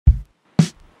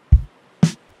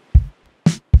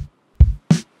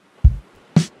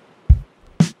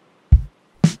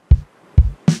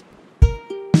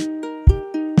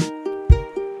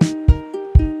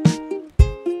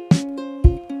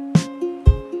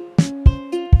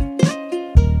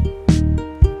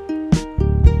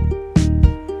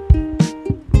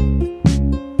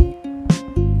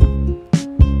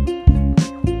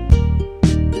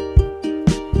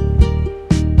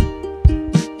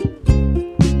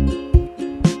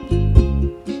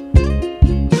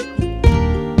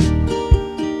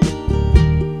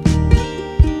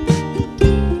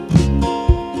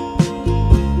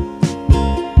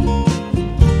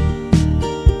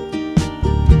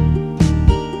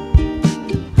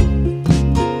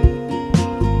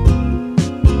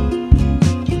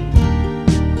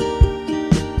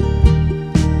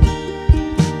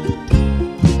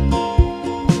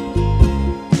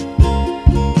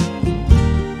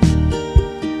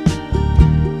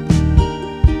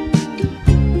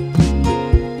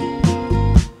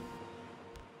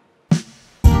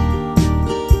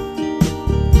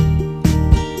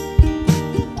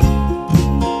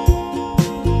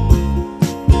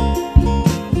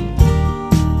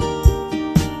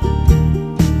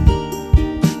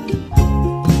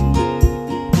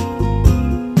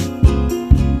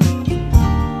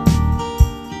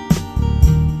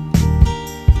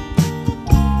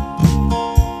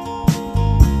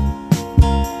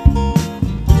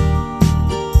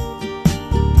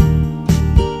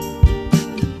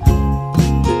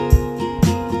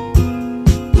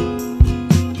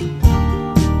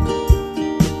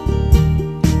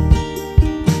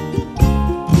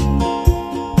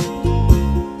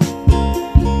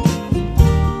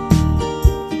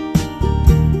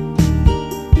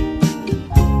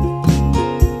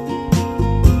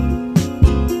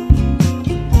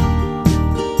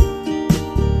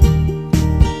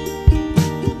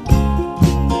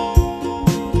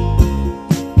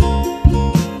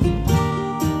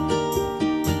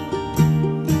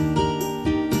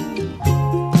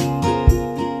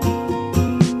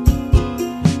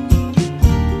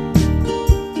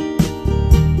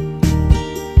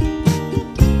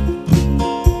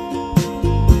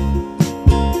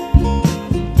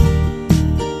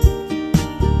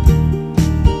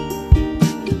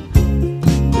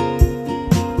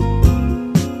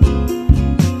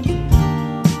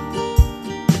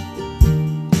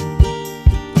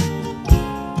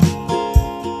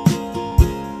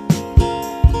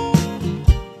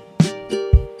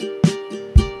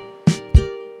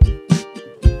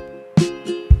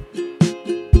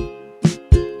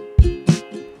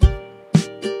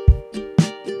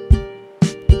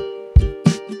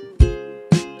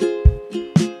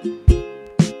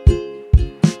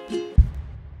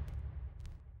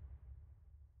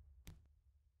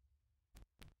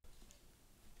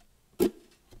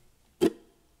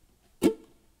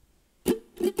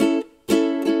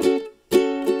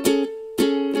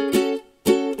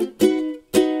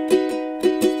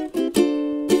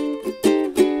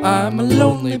I'm a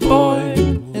lonely boy,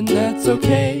 and that's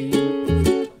okay.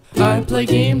 I play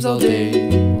games all day,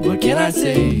 what can I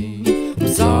say? I'm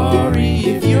sorry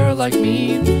if you're like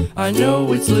me, I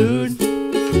know it's lewd.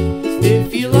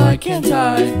 If you like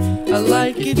hentai, I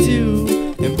like it too.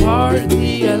 And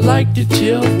partly I like to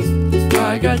chill,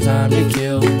 I got time to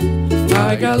kill.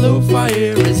 I got lo-fi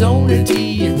Arizona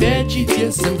tea and veggie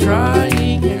just I'm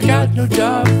crying. I got no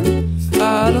job,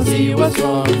 I don't see what's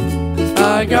wrong.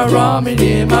 I got ramen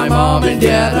in my mom and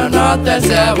dad, I'm not that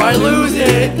sad, why lose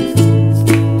it?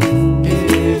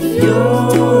 If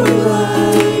you're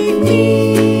like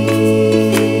me,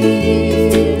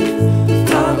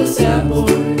 I'm a sad boy,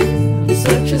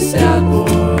 such a sad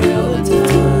boy all the time.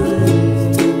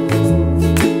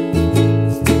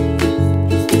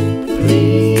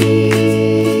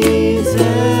 Please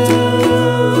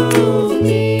help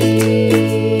me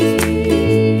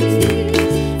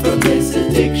from this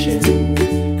addiction,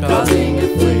 causing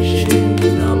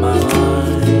affliction on my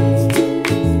mind.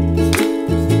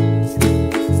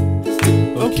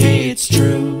 Okay, it's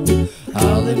true,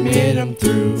 I'll admit I'm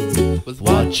through with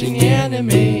watching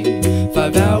anime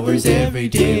 5 hours every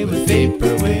day with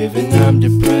vaporwave, and I'm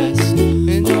depressed,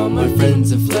 and all my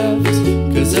friends have left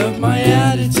cause of my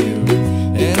attitude,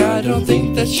 and I don't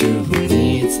think that's true. Who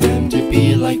needs them to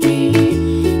be like me?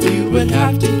 You would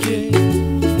have to get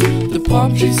the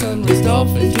palm tree, sunrise,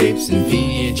 dolphin tapes, and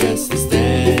VHS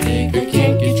aesthetic. I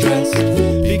can't get dressed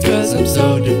because I'm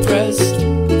so depressed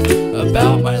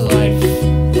about my life.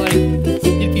 Like,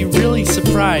 you'd be really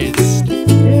surprised.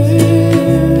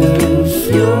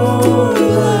 If you're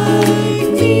like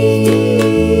me,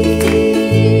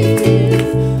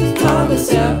 I'm a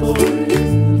sad boy,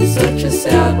 such a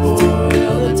sad boy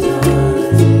all the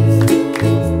time.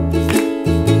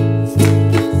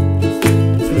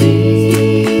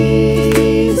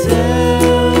 Please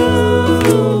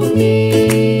help me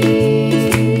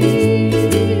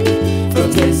from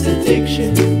this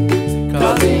addiction,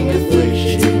 causing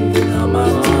affliction on my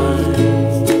mind.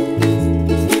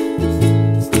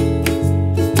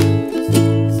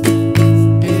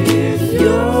 If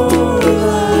you're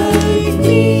like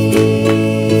me,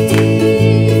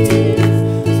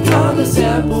 I'm a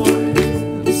sad boy,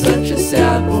 such a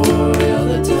sad boy all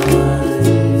the time.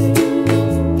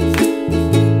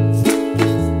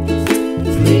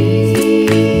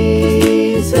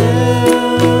 Please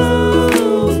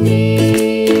help me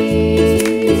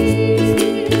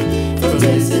from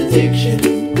this addiction,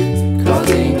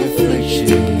 causing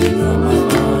affliction on my mind.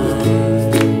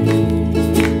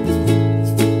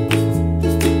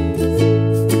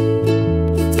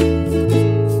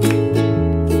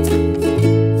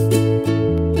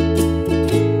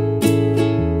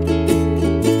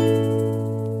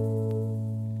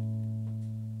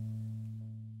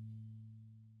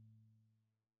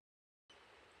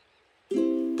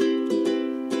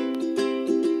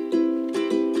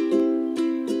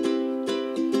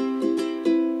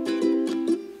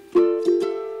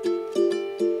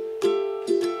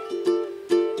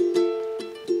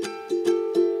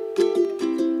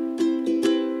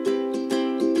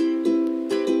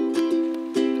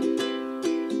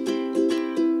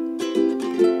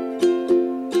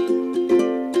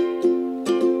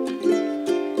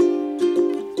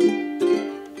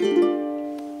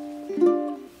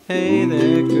 Hey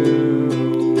there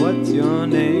girl, what's your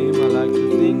name? I like the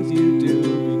things you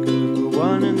do because we're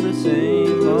one and the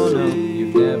same. Oh no,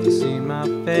 you've never seen my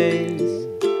face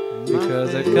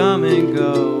because I come and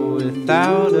go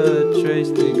without a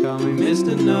trace. They call me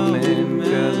Mr. No Man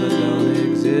because I don't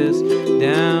exist.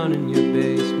 Down in your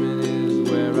basement is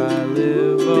where I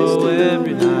live. Oh,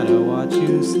 every night I watch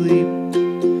you sleep.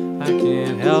 I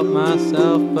can't help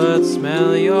myself but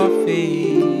smell your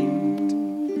feet.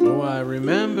 Oh, I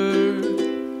remember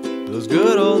those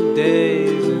good old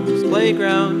days in this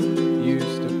playground. You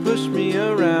used to push me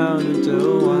around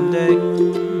until one day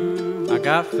I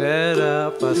got fed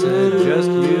up. I said, just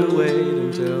you wait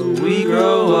until we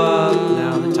grow up.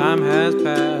 Now the time has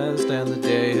passed and the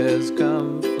day has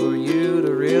come for you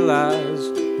to realize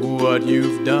what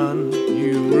you've done.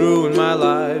 You ruined my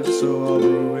life, so I'll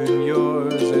ruin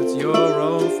yours. It's your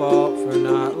own fault for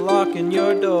not locking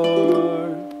your door.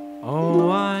 Oh,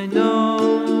 I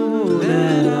know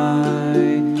that I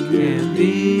can't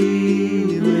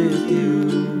be with you,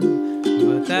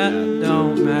 but that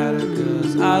don't matter,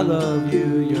 cause I love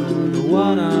you. You're the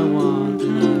one I want,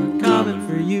 and I'm coming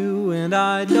for you. And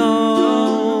I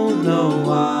don't know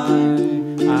why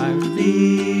I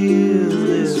feel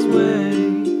this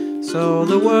way. So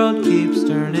the world keeps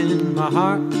turning, my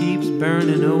heart keeps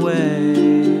burning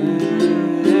away.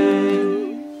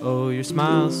 Oh, your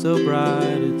smile's so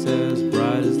bright, it's as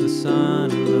bright as the sun,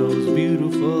 and those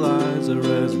beautiful eyes are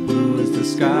as blue as the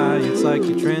sky. It's like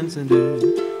you transcended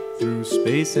through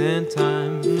space and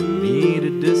time for me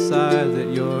to decide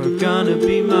that you're gonna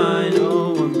be mine.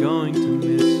 Oh, I'm going to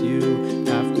miss you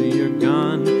after you're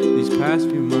gone. These past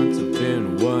few months have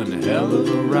been one hell of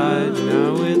a ride.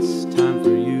 Now it's time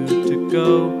for you to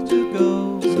go.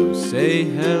 So say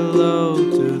hello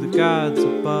to the gods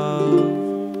above.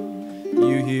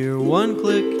 You hear one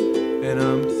click and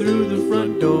I'm through the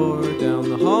front door, down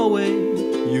the hallway.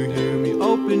 You hear me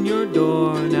open your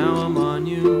door, now I'm on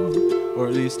you. Or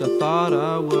at least I thought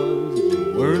I was.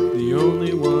 You weren't the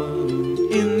only one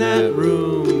in that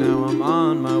room. Now I'm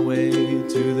on my way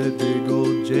to that big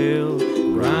old jail,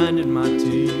 grinding my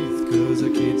teeth 'cause I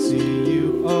can't see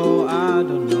you. Oh, I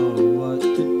don't know what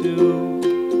to do.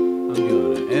 I'm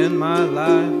gonna end my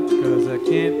life 'cause I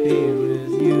can't be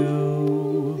with you.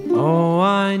 Oh,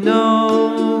 I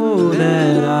know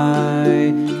that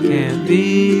I can't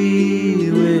be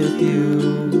with you,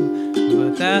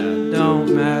 but that don't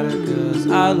matter 'cause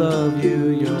I love you.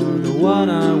 You're the one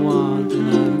I want and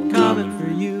I'm coming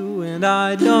for you. And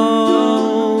I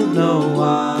don't know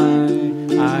why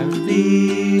I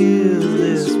feel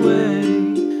this way.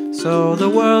 So the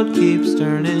world keeps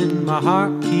turning, my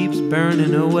heart keeps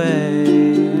burning away.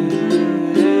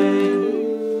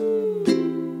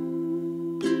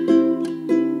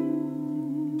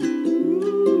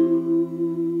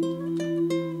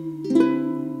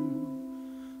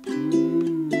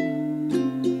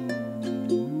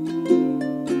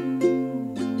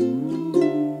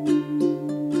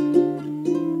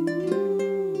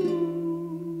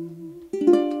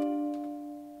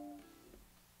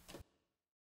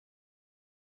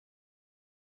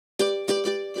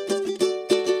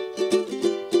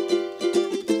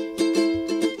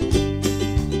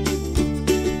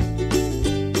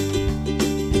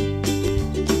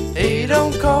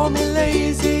 Don't call me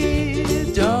lazy,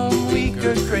 dumb, weak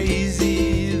or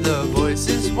crazy. The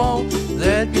voices won't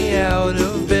let me out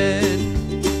of bed.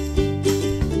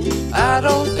 I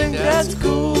don't think that's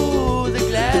cool, the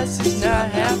glass is not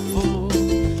half full.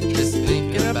 Just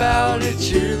thinking about it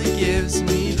surely gives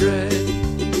me dread.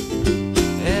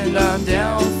 And I'm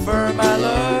down for my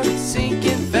luck,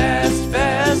 sinking fast,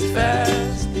 fast,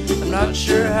 fast. I'm not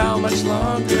sure how much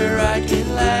longer I can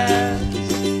last.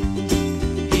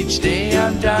 Each day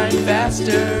I'm dying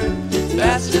faster,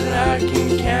 faster than I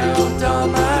can count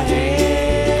on my hands.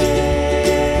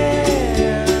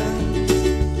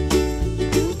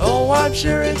 Oh, I'm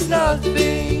sure it's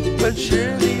nothing, but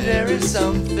surely there is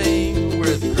something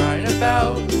worth crying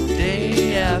about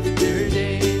day after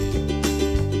day.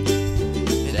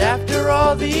 And after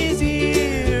all these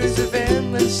years of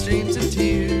endless streams of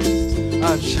tears,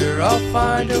 I'm sure I'll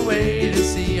find a way to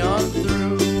see on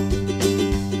through.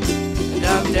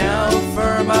 I'm down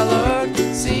for my luck,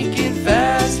 sinking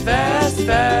fast, fast,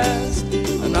 fast.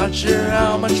 I'm not sure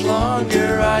how much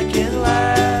longer I can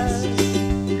last.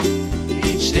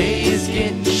 Each day is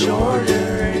getting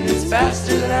shorter, and it's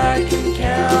faster than I can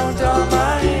count on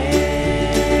my hands.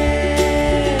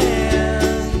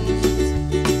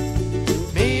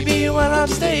 Maybe when I'm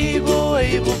stable,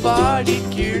 able-bodied,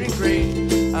 cured and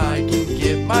great, I can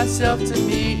get myself to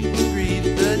meet and greet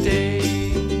the day.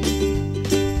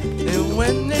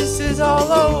 When this is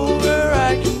all over,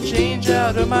 I can change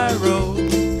out of my robe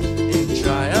and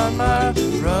try on my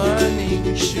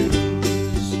running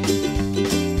shoes.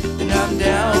 And I'm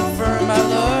down for my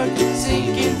luck,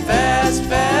 sinking fast,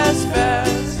 fast,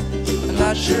 fast. I'm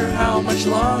not sure how much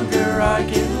longer I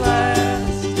can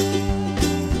last.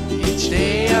 Each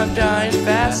day I'm dying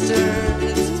faster,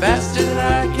 it's faster than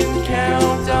I can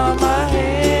count on my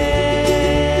hands.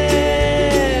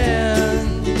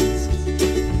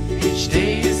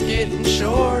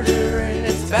 Shorter, and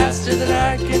it's faster than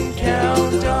I can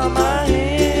count on my hands.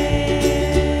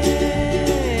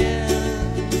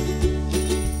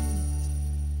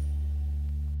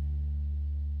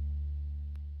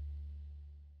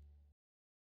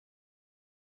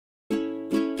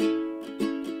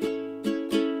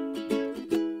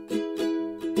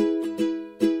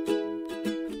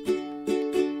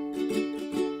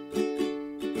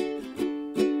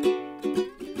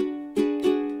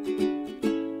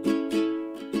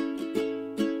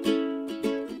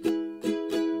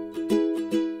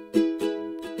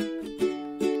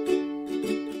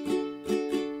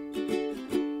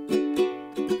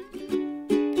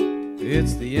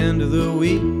 It's the end of the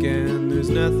week and there's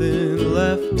nothing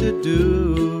left to do.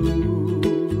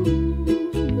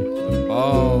 The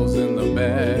ball's in the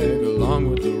bag along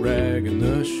with the rag and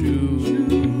the shoes.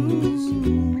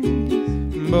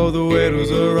 Both the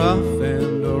Wedos are off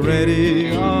and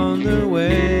already on their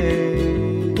way.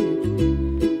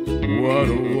 What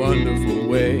a wonderful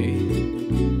way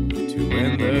to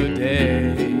end the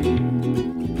day.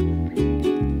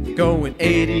 Going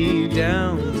 80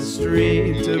 down the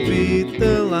street to beat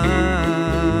the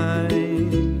line,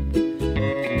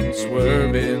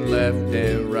 swerving left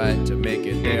and right to make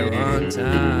it there on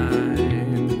time.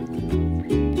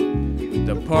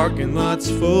 The parking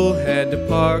lot's full, had to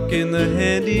park in the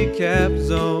handicap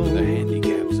zone. The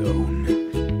handicap zone.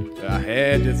 I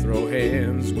had to throw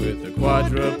hands with a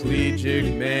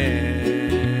quadriplegic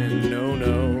man. No,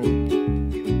 no.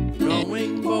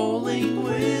 Going bowling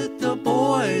with the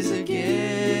boys again.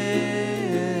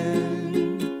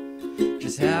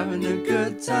 Just having a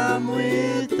good time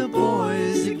with the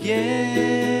boys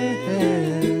again.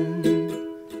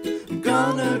 I'm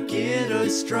gonna get a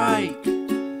strike,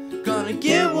 gonna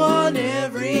get one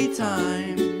every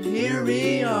time. Here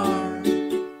we are,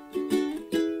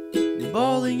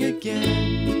 bowling again.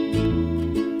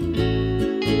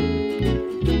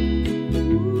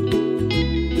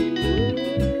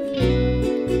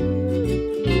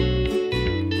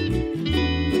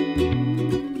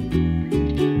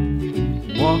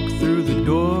 Walk through the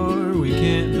door, we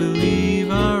can't believe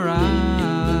our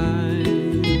eyes.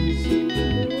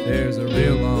 There's a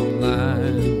real long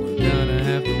line, we're gonna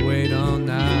have to wait all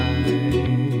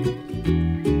night.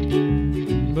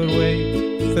 But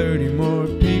wait, 30 more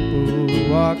people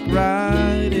walk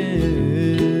right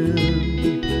in.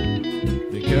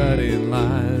 They cut in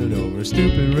line over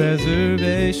stupid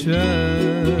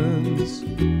reservations.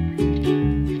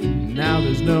 Now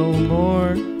there's no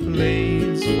more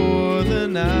lanes for the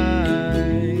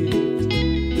night.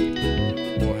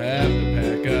 We'll have to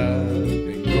pack up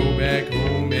and go back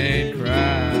home and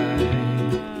cry.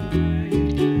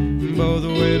 Both the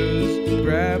Wedos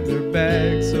grab their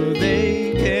bags so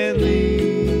they can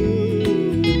leave.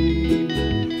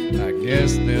 I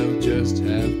guess they'll just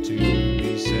have to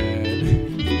be sad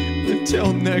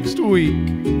until next week.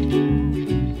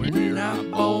 We're not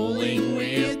bowling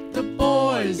with the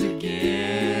boys again.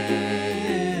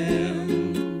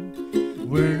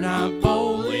 We're not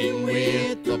bowling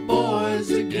with the boys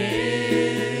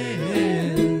again.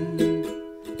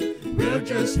 We'll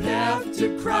just have to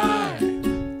cry.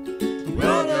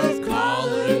 We'll just call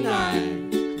it a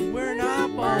night. We're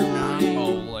not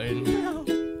bowling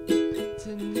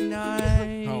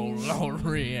tonight. Oh, Lord,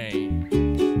 we ain't.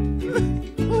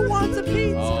 Who wants a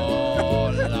pizza?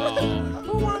 Oh, Lord.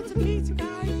 Who wants a pizza,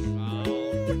 guys? Oh,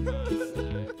 You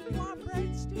want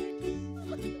breadsticks?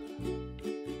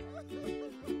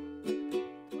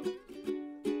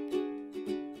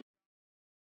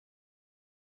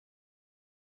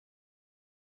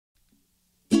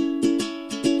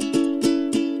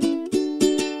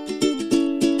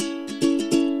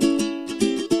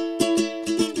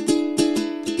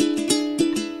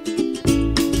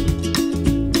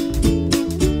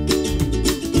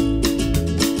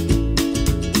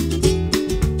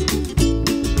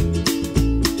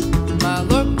 My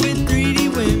luck with greedy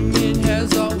women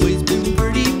has always been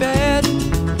pretty bad.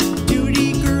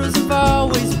 Duty girls have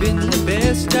always been the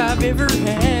best I've ever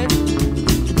had.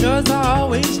 'Cause I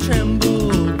always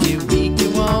tremble, get weak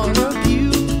in one of you.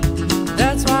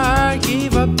 That's why I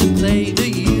gave up to play to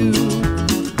you.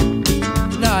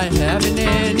 Not having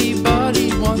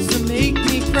anybody wants to make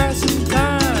me cry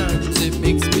sometimes. It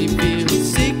makes me feel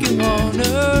sick and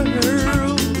wanna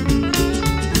hurl.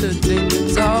 The thing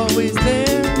that's always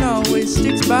there and always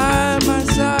sticks by my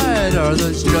side are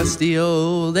those trusty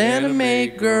old anime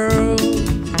girls.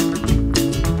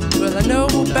 Well, I know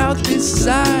about this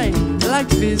side, I like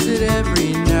to visit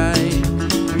every night.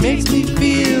 It makes me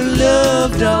feel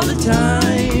loved all the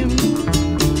time.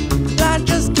 I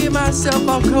just get myself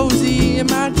all cozy and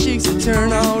my cheeks will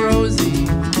turn all rosy.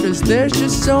 'Cause there's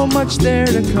just so much there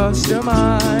to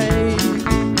customize.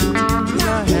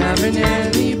 Not having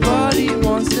anybody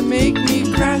wants to make me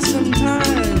cry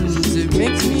sometimes. It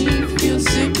makes me feel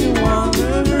sick and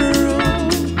wanna hurl.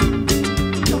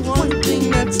 The one thing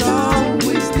that's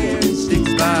always there and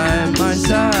sticks by my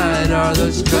side are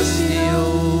those trusty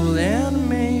old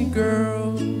anime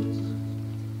girls.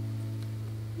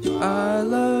 I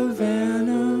love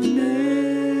anime.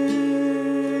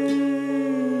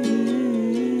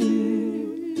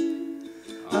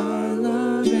 I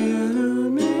love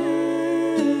anime.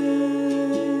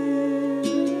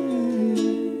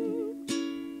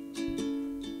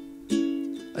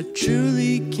 I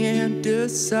truly can't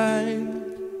decide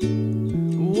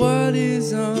what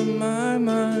is on my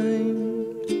mind.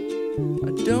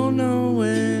 I don't know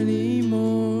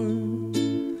anymore.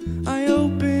 I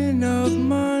open up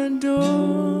my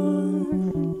door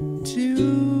to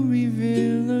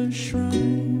reveal a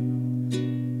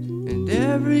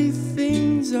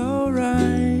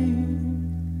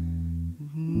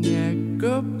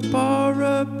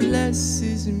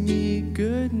caresses me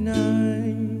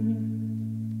goodnight.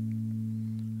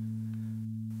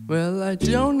 Well, I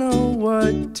don't know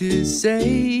what to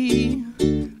say.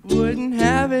 Wouldn't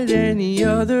have it any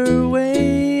other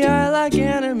way. I like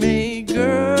anime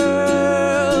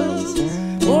girls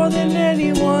more than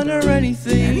anyone or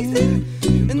anything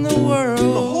in the world. The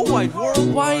whole wide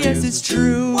world. Why, yes, it's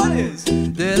true. What is?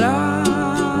 That I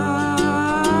love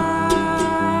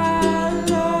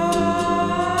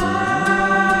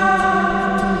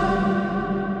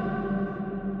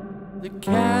the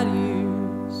cat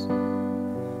ears,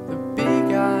 the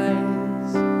big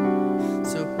eyes,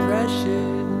 so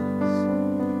precious,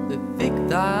 the thick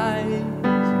thighs.